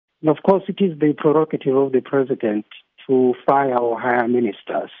Of course, it is the prerogative of the president to fire or hire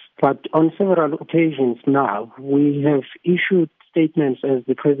ministers. But on several occasions now, we have issued statements as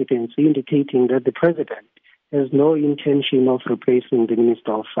the presidency indicating that the president has no intention of replacing the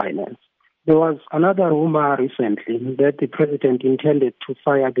Minister of Finance. There was another rumor recently that the president intended to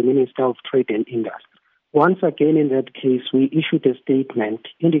fire the Minister of Trade and Industry. Once again, in that case, we issued a statement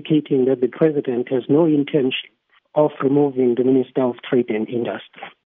indicating that the president has no intention of removing the Minister of Trade and Industry.